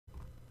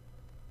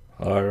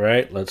All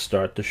right, let's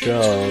start the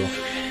show.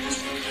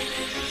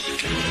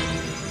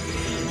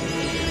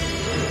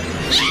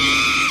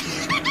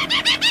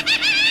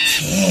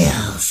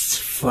 Tales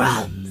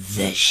from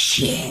the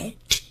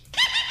shit.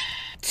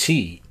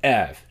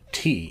 TFTS,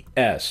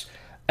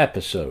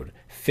 episode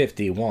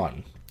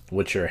 51,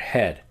 with your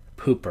head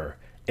pooper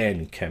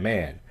in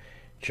command,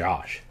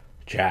 Josh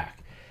Jack.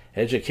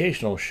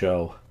 Educational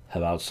show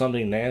about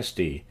something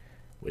nasty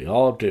we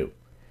all do.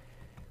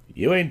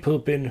 You ain't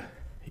pooping,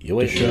 you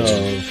ain't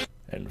show.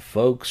 And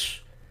folks,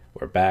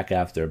 we're back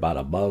after about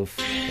a month.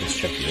 Let's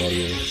check the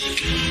audio.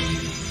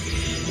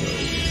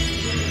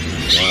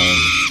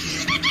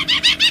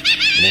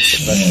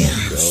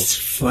 Tales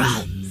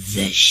from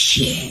the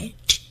shit.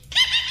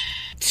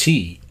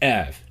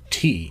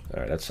 TFT.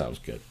 Alright, that sounds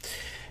good.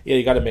 Yeah,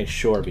 you gotta make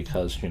sure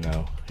because, you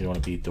don't want to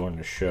be during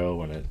the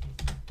show and it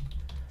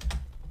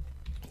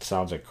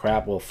sounds like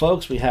crap. Well,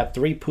 folks, we have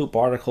 3 poop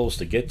articles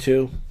to get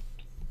to.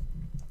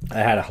 I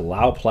had a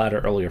halal platter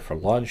earlier for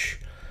lunch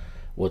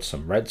with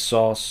some red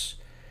sauce.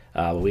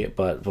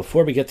 But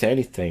before we get to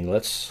anything,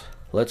 let's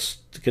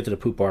get to the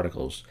poop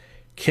articles.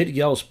 Kid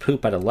yells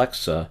poop at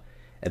Alexa,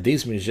 and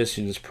these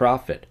musicians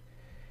profit.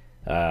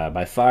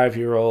 My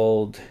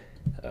 5-year-old,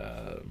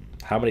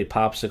 how many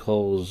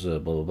popsicles,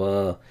 blah,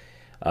 blah,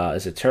 blah.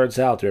 As it turns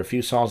out, there are a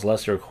few songs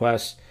less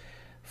requests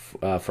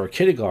for a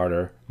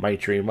kindergartner might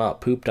dream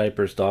up. Poop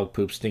diapers, dog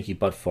poop, stinky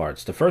butt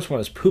farts. The first one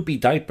is Poopy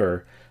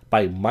Diaper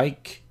by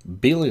Mike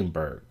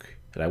Bielenberg.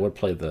 And I would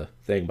play the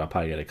thing, but I'll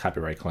probably get a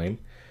copyright claim.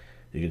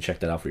 You can check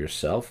that out for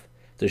yourself.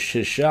 The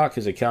Shishak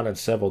has accounted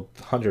several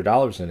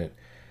 $100s in it,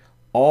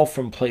 all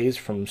from plays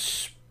from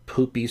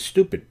Poopy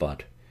Stupid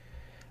Butt.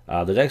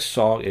 The next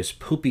song is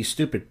Poopy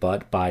Stupid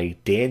Butt by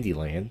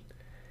Dandyland.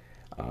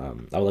 I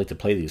would like to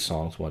play these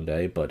songs one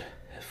day, but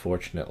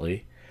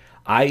fortunately.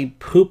 I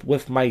Poop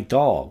With My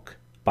Dog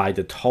by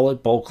the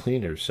Toilet Bowl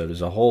Cleaners. So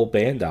there's a whole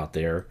band out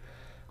there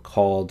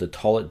called the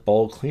Toilet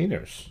Bowl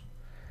Cleaners.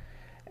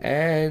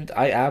 And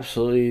I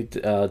absolutely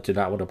did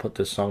not want to put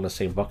this song in the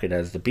same bucket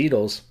as the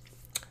Beatles,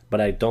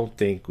 but I don't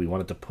think we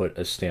wanted to put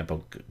a stamp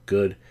of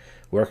good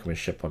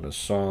workmanship on the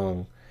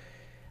song.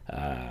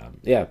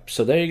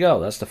 So there you go.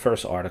 That's the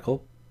first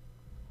article.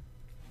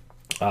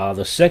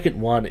 The second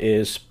one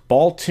is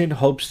Bolton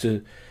hopes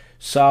to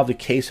solve the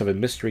case of a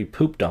mystery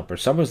poop dumper.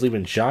 Someone's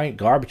leaving giant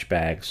garbage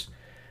bags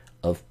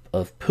of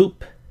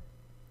poop.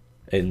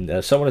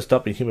 And someone is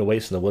dumping human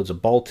waste in the woods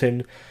of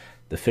Bolton.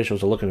 The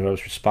officials are looking for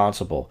those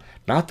responsible.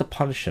 Not to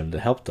punish them, to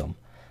help them.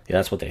 Yeah,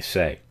 that's what they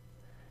say.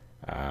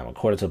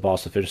 According to the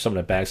Boston officials, some of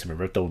the bags have been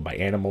ripped open by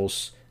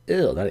animals.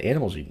 Ew, that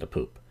animal's eating the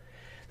poop.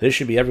 This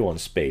should be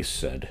everyone's space,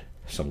 said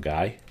some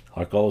guy.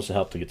 Our goal is to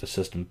help to get the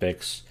system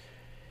fixed.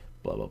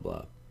 Blah, blah,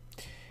 blah.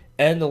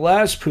 And the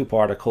last poop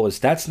article is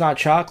That's Not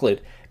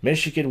Chocolate.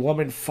 Michigan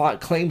woman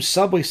claims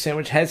Subway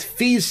sandwich has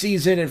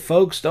feces in it,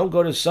 folks. Don't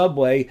go to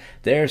Subway.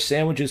 Their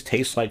sandwiches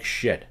taste like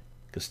shit.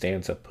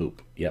 Costanza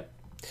poop. Yep.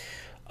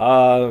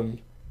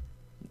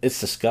 It's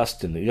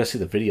disgusting. You gotta see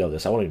the video of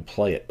this. I won't even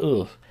play it.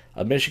 Ugh.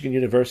 A Michigan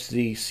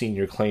University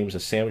senior claims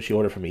a sandwich he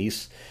ordered from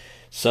East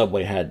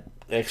Subway had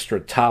extra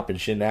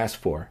toppings she didn't ask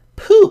for.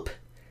 Poop!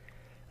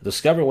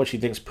 Discovering what she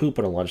thinks poop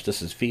on a lunch,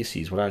 this is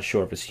feces. We're not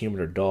sure if it's human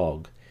or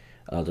dog.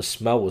 The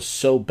smell was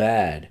so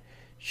bad,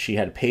 she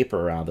had paper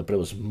around it, but it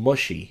was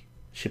mushy.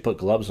 She put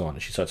gloves on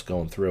and she starts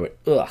going through it.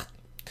 Ugh.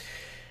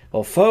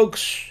 Well,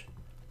 folks,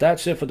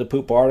 that's it for the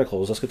poop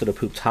articles. Let's get to the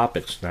poop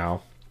topics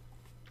now.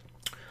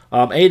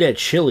 Ate at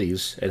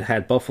Chili's. It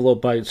had buffalo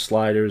bites,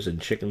 sliders,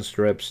 and chicken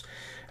strips,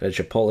 and a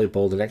Chipotle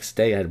bowl. The next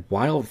day, I had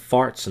wild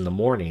farts in the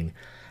morning,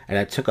 and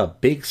I took a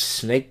big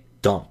snake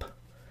dump.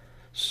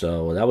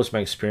 So that was my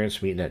experience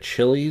from eating at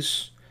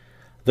Chili's.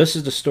 This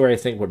is the story, I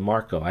think, with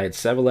Marco. I had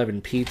 7-Eleven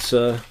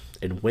pizza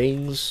and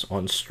wings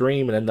on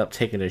stream and ended up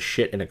taking a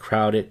shit in a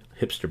crowded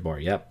hipster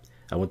bar. Yep.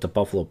 I went to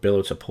Buffalo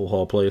Billiards, a pool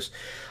hall place.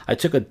 I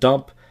took a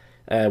dump,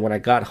 and when I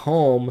got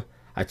home,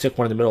 I took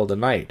one in the middle of the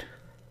night.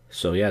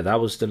 So, yeah, that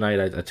was the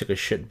night I took a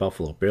shit in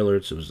Buffalo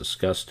Billiards. It was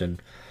disgusting.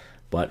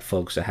 But,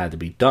 folks, it had to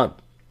be done.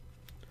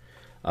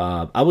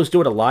 I was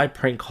doing a live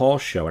prank call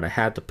show, and I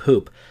had to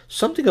poop.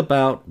 Something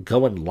about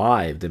going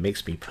live that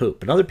makes me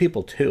poop. And other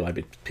people, too. I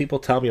mean, people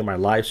tell me on my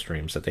live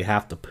streams that they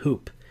have to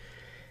poop.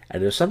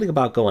 And there's something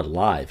about going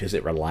live. Is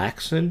it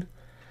relaxing?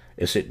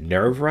 Is it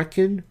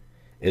nerve-wracking?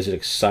 Is it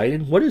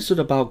exciting? What is it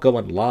about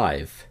going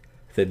live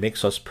that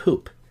makes us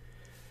poop?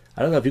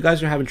 I don't know. If you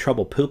guys are having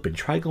trouble pooping,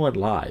 try going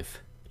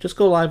live. Just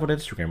go live on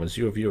Instagram with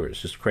 0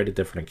 viewers. Just create a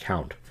different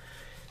account.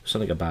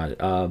 Something about it.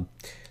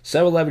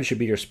 7-Eleven should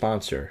be your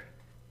sponsor.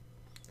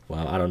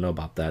 Well, I don't know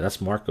about that.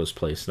 That's Marco's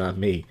place, not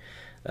me.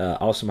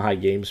 Awesome High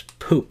Games.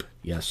 Poop.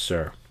 Yes,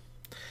 sir.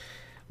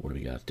 What do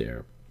we got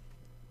there?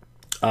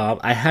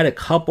 I had a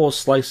couple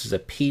slices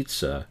of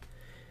pizza,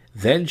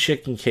 then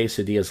chicken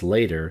quesadillas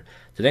later.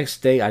 The next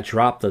day, I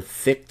dropped a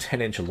thick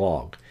 10-inch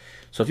log.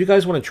 So if you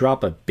guys want to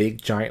drop a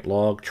big, giant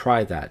log,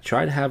 try that.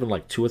 Try having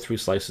like 2 or 3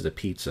 slices of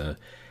pizza.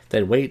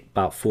 Then wait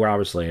about 4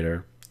 hours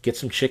later, get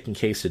some chicken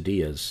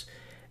quesadillas,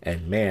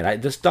 and man,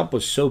 this dump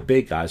was so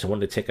big, guys, I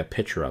wanted to take a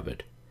picture of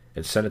it.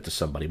 and send it to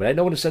somebody, but I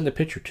know when to send the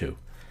picture to.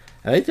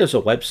 I think there's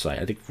a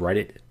website. I think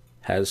Reddit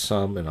has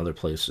some and other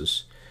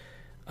places.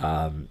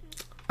 I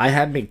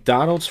had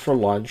McDonald's for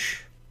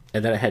lunch,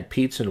 and then I had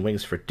pizza and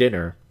wings for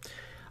dinner.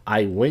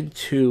 I went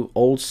to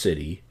Old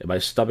City, and my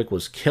stomach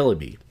was killing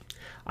me.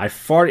 I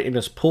farted in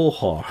this pool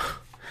hall.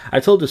 I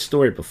told this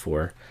story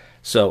before.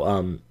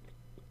 So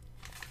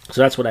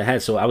that's what I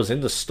had. So I was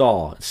in the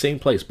stall, same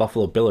place,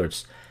 Buffalo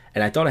Billiards,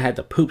 and I thought I had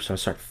to poop, so I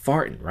started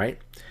farting, right?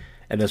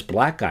 And this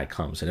black guy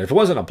comes, and if it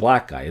wasn't a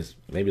black guy,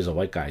 maybe it's a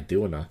white guy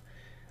doing a...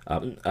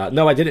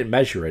 no, I didn't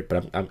measure it,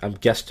 but I'm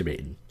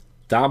guesstimating.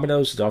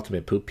 Domino's is the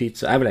ultimate poop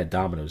pizza. I haven't had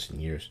Domino's in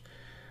years.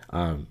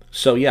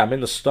 So yeah, I'm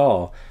in the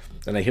stall,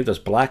 and I hear this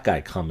black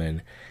guy come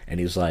in, and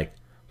he's like,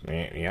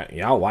 "Man,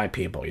 y'all white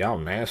people, y'all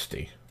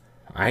nasty.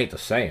 I hate to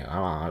say it,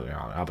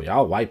 but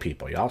y'all white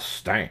people, y'all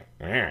stink."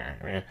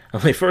 I'm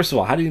like, first of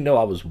all, how do you know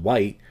I was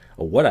white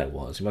or what I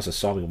was? He must have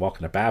saw me walk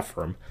in the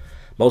bathroom.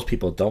 Most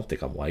people don't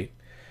think I'm white.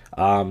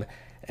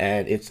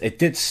 And it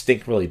did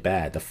stink really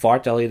bad. The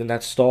fart that I ate in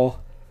that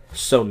stall,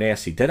 so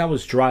nasty. Then I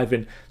was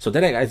driving, so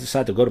then I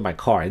decided to go to my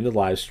car in the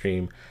live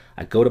stream.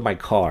 I go to my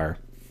car,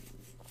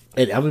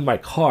 and I'm in my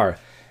car,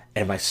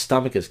 and my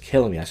stomach is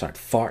killing me. I start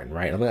farting,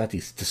 right? I'm looking at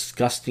these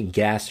disgusting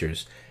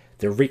gassers.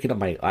 They're reeking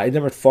up I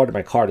never farted in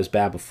my car this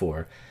bad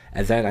before.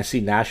 And then I see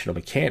National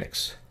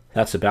Mechanics.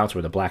 That's the bouncer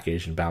where the black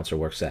Asian bouncer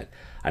works at.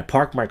 I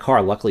parked my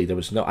car. Luckily, there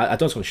was no... I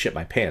thought I was going to shit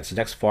my pants. The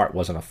next fart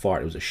wasn't a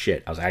fart. It was a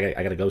shit. I was like,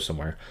 I got to go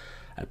somewhere.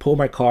 I pulled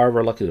my car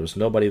over. Luckily, there was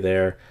nobody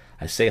there.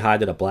 I say hi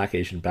to the black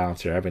Asian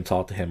bouncer. I haven't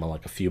talked to him in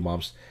like a few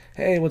months.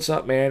 "Hey, what's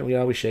up, man?"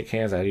 We shake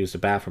hands. I use the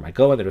bathroom. I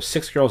go in. There were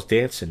 6 girls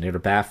dancing near the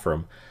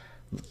bathroom.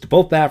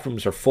 Both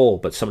bathrooms are full,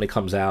 but somebody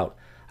comes out.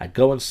 I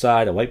go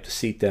inside. I wipe the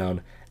seat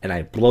down, and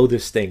I blow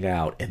this thing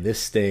out. And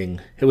this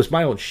thing... It was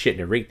my own shit,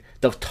 and it reeked.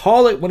 The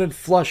toilet wouldn't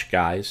flush,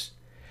 guys.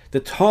 The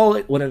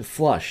toilet wouldn't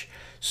flush.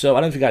 So,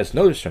 I don't know if you guys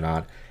noticed or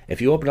not.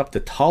 If you open up the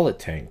toilet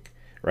tank,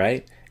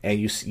 right, and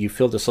you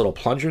feel this little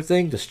plunger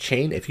thing, this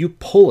chain, if you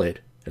pull it,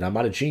 and I'm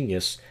not a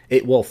genius,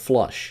 it will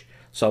flush.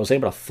 So I was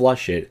able to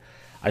flush it.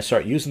 I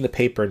start using the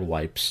paper and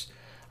wipes.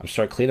 I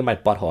start cleaning my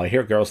butthole. I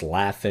hear girls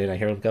laughing. I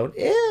hear them going,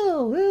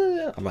 "Ew,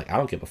 ew." I'm like, I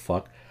don't give a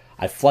fuck.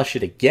 I flush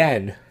it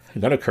again.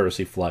 Another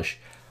courtesy flush.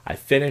 I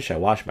finish. I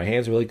wash my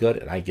hands really good,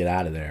 and I get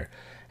out of there.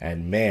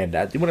 And man,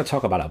 you want to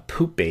talk about a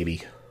poop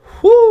baby.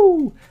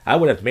 Whoo! I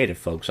would have made it,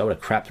 folks. I would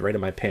have crapped right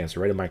in my pants,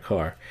 right in my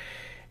car,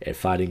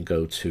 if I didn't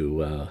go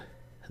to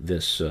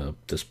this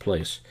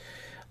place.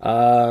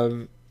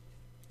 I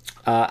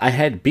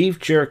had beef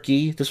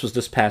jerky. This was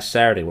this past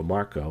Saturday with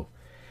Marco.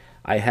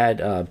 I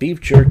had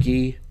beef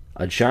jerky,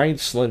 a giant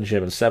Slim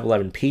Jim, and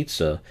 7-Eleven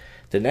pizza.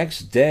 The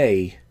next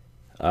day,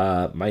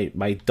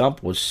 my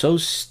dump was so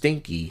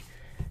stinky.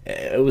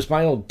 It was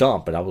my own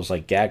dump, but I was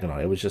like gagging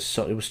on it. It was just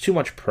it was too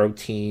much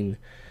protein,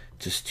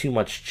 just too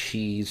much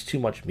cheese, too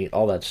much meat,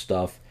 all that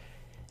stuff.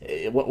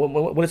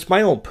 When it's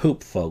my own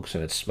poop, folks,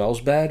 and it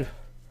smells bad,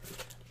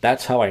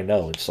 that's how I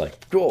know. It's like,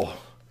 oh.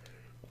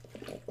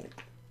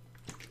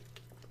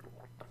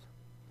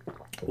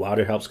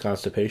 Water helps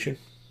constipation.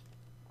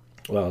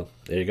 Well,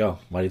 there you go.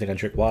 Why do you think I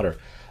drink water?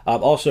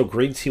 Also,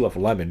 green tea with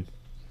lemon.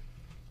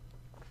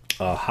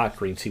 Hot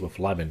green tea with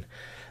lemon.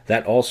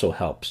 That also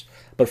helps.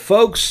 But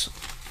folks,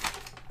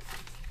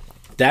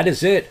 that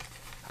is it.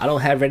 I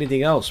don't have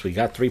anything else. We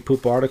got 3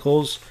 poop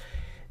articles.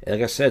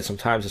 Like I said,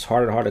 sometimes it's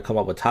harder and harder to come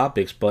up with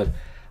topics, but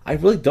I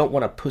really don't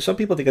want to poop. Some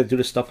people think I do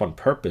this stuff on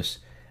purpose.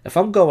 If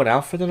I'm going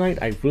out for the night,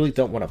 I really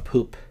don't want to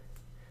poop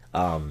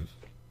in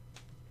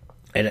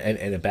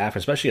a bathroom,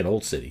 especially in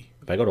Old City.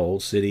 If I go to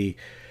Old City,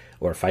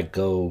 or if I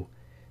go,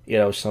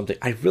 something,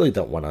 I really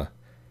don't want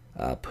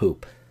to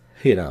poop,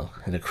 in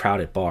a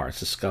crowded bar. It's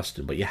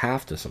disgusting, but you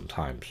have to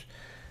sometimes.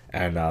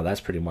 And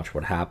that's pretty much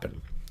what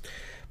happened.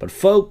 But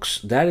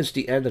folks, that is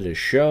the end of the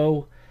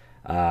show.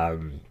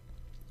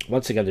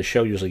 Once again, the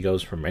show usually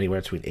goes from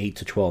anywhere between 8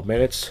 to 12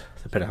 minutes,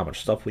 depending on how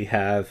much stuff we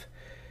have.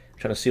 I'm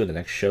trying to see what the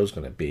next show is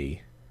going to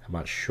be. I'm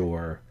not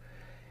sure.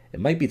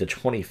 It might be the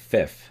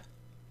 25th.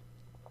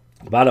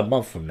 About a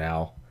month from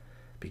now.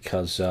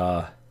 Because,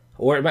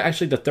 or it might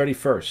actually the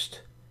 31st.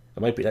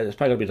 It's probably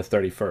going to be the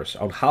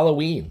 31st. On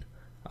Halloween.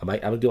 I'm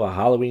going to do a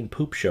Halloween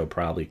poop show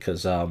probably.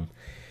 Because,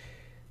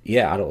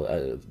 yeah, I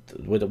don't.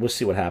 We'll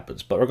see what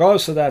happens. But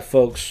regardless of that,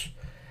 folks,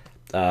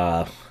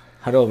 I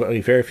know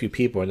only very few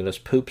people are into this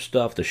poop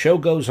stuff. The show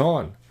goes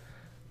on.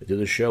 We do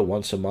the show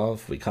once a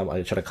month. I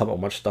try to come up with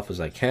as much stuff as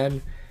I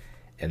can,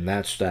 and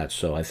that's that.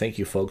 So I thank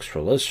you, folks,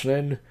 for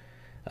listening.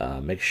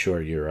 Make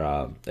sure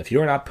if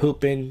you're not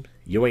pooping,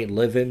 you ain't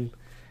living,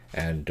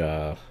 and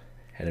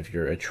if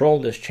you're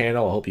trolling this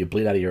channel, I hope you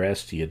bleed out of your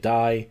ass till you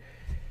die.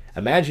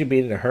 Imagine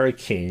being in a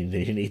hurricane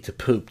and you need to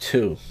poop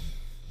too.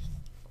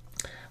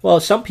 Well,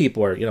 some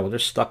people are, they're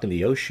stuck in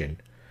the ocean,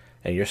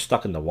 and you're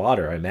stuck in the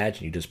water. I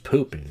imagine you just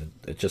poop, and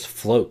it just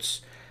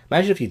floats.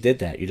 Imagine if you did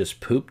that. You just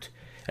pooped,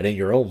 and then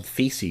your own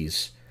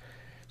feces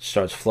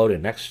starts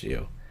floating next to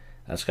you.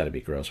 That's got to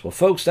be gross. Well,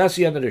 folks, that's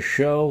the end of the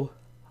show.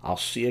 I'll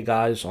see you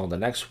guys on the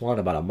next one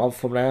about a month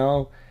from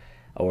now,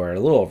 or a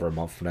little over a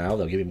month from now.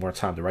 They'll give me more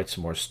time to write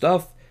some more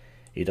stuff.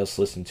 You just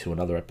listened to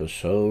another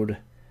episode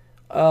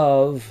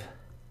of...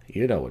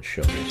 You know what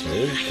show this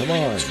is. Come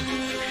on.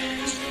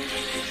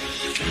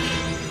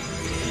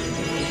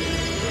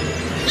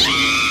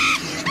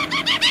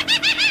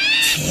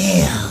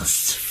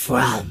 Tales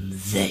from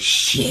the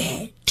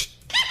shit.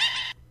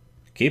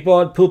 Keep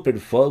on pooping,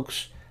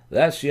 folks.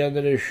 That's the end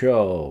of the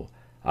show.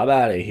 I'm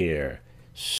out of here.